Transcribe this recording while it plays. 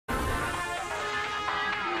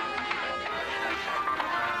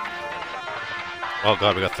Oh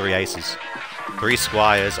god, we got 3 aces. 3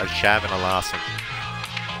 squires, a sham and a larson.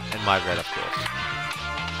 And my red, of course.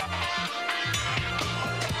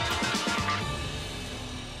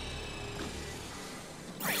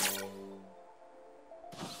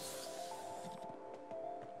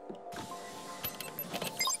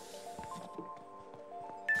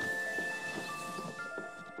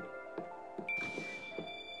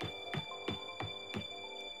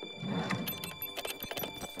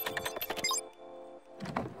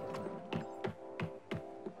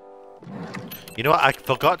 You know what? I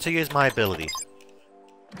forgot to use my ability.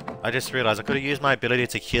 I just realized I could have used my ability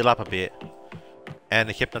to heal up a bit and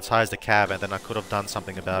hypnotize the cab, and then I could have done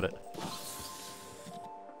something about it.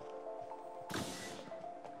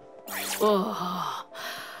 Oh,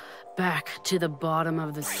 back to the bottom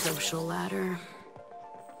of the social ladder.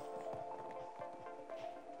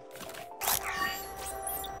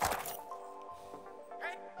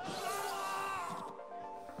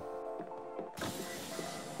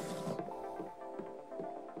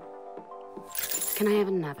 Can I have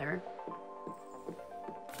another?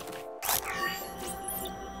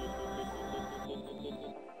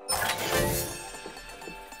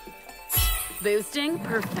 Boosting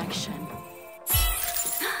perfection.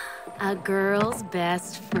 A girl's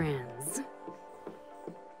best friends.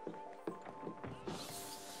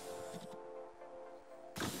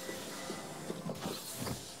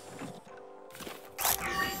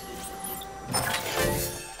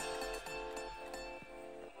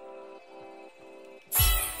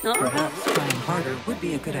 Perhaps trying harder would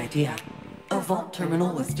be a good idea. A vault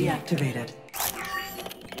terminal was deactivated.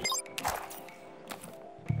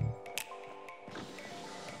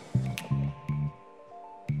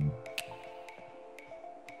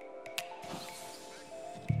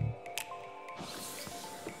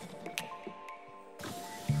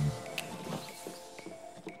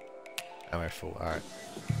 Ammo full, alright.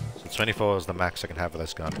 So 24 is the max I can have with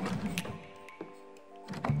this gun.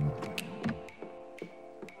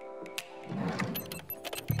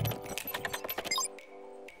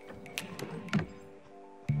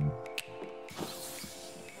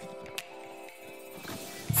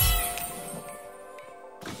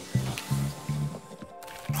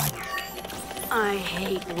 I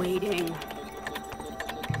hate waiting.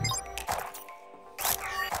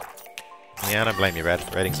 Yeah, I don't blame you, Red.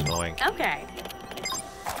 Rating's annoying. Okay.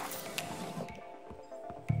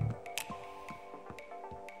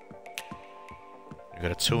 We've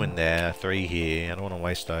got a 2 in there, 3 here. I don't want to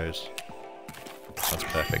waste those. This one's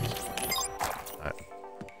perfect. Alright.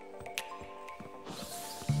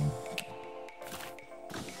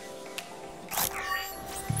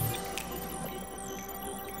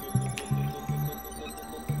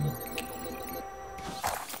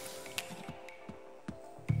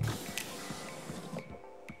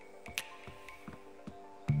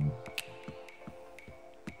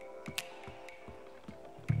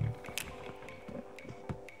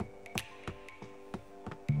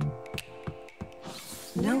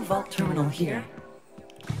 No vault terminal here.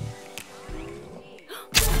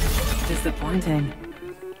 Disappointing.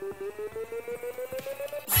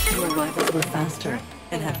 Your rivals were faster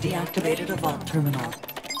and have deactivated a vault terminal.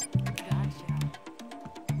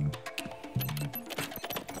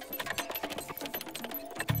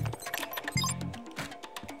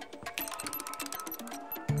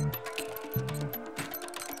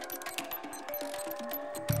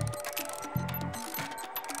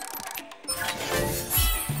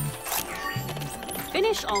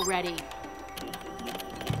 Finish already.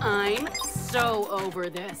 I'm so over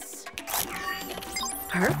this.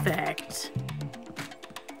 Perfect.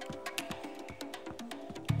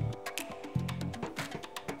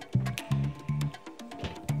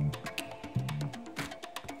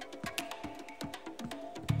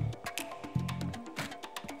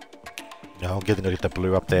 No, I'm getting the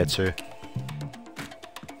blue up there too.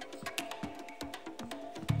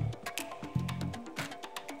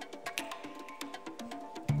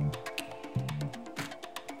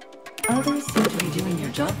 Others seem to be doing your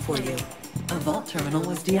job for you. A vault terminal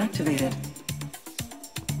was deactivated.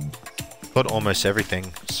 Got almost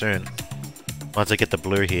everything soon. Once I get the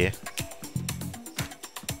blue here.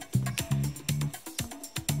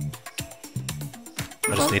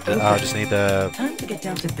 I just need the Time to get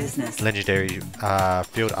down to business. legendary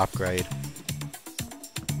field upgrade.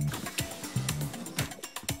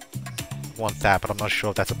 Want that, but I'm not sure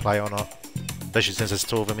if that's a play or not. Especially since there's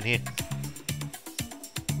 2 of them in here.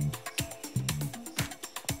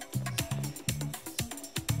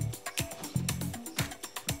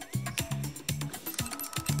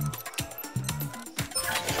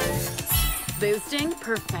 Boosting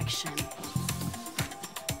perfection.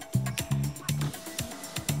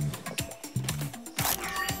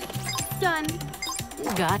 done.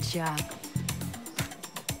 Gotcha.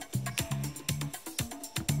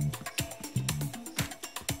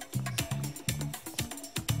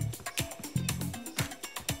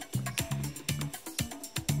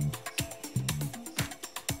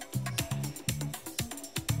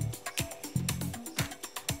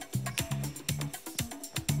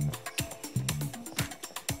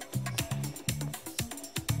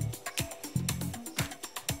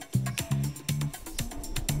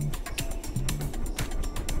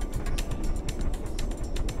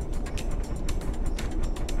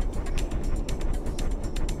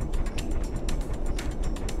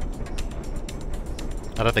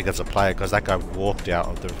 I don't think that's a player because that guy walked out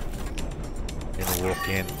of the... Gonna walk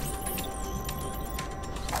in.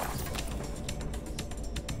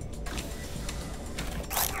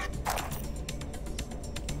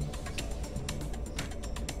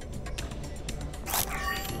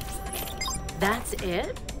 That's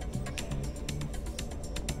it?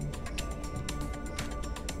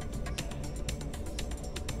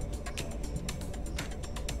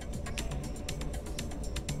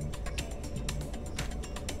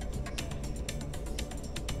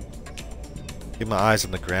 Keep my eyes on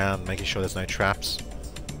the ground, making sure there's no traps.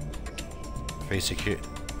 Free secure...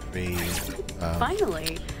 Free...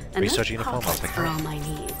 Finally, research enough uniform, I'll profits take for that. all my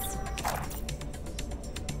needs.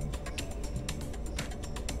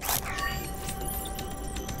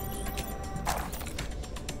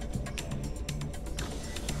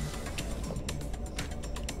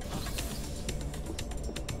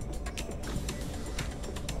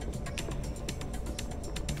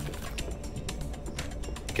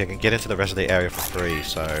 Okay, I can get into the rest of the area for free,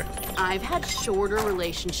 so... I've had shorter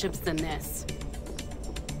relationships than this.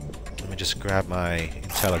 Let me just grab my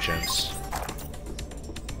intelligence.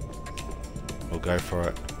 We'll go for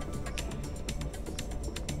it.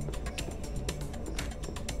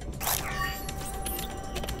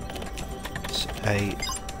 It's 8.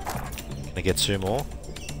 Can I get 2 more?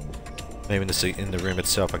 Maybe in the room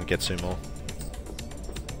itself I can get 2 more.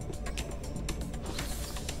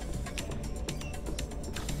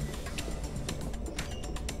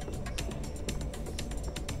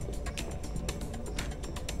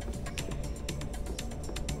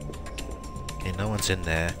 Okay, no one's in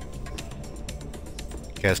there.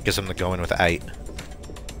 Okay, let's get them to go in with 8.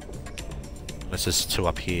 Unless there's 2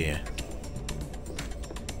 up here.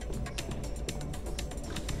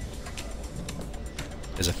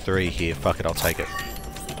 There's a 3 here. Fuck it, I'll take it.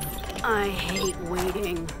 I hate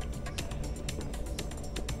waiting.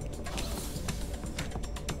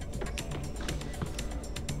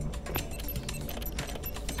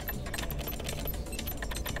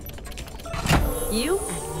 You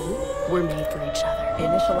and me were made for each other.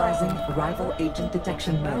 Initializing rival agent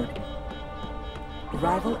detection mode.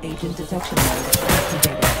 Rival agent detection mode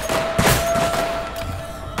activated.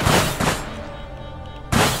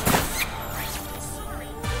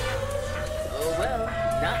 Oh well,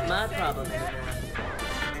 not my problem anymore.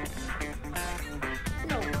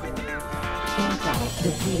 Intel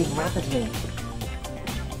depleting rapidly.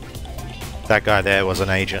 That guy there was an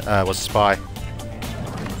agent, was a spy.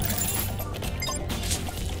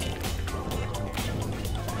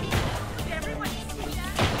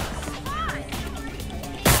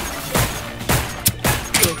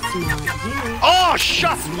 It's not you. Oh,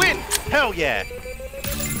 shots win! Hell yeah!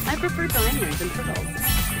 I prefer diamonds and pearls.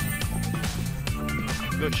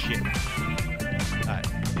 Good shit. Alright.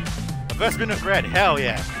 The first minute of red, hell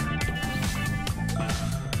yeah!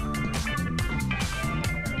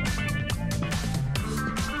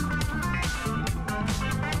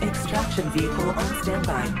 Extraction vehicle on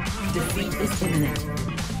standby. Defeat is imminent.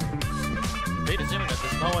 Defeat is imminent,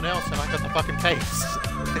 there's no one else and I got the fucking case.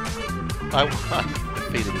 I won.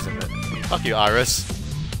 Defeated is imminent. Fuck you, Iris.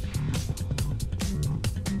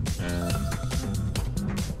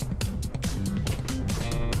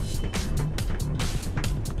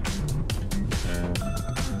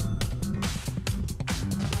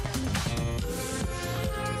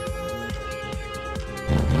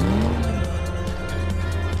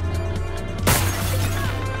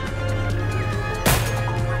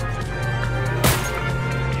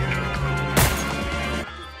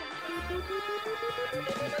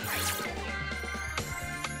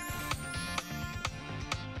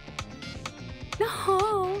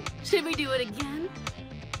 No. Should we do it again?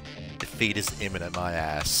 Defeat is imminent, my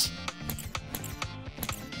ass.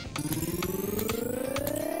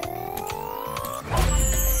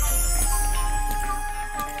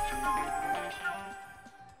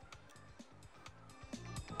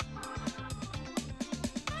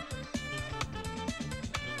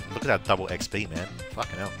 Look at that double XP, man.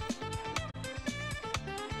 Fucking hell.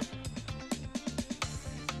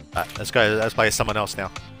 Let's go. Let's play as someone else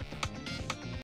now.